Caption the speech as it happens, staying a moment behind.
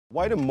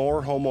Why do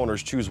more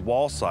homeowners choose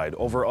Wallside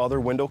over other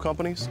window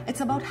companies?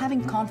 It's about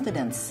having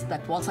confidence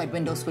that Wallside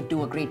Windows would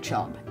do a great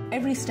job.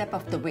 Every step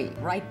of the way,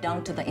 right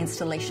down to the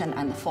installation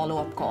and the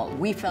follow-up call,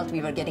 we felt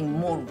we were getting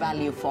more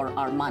value for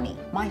our money.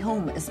 My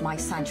home is my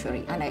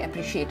sanctuary, and I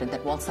appreciated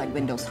that Wallside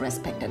Windows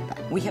respected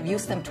that. We have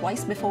used them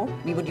twice before.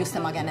 We would use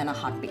them again in a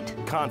heartbeat.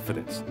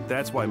 Confidence.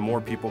 That's why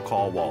more people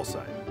call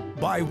Wallside.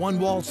 Buy one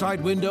Wallside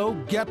window,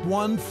 get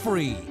one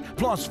free.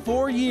 Plus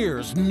 4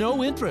 years,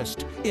 no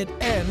interest. It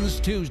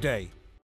ends Tuesday.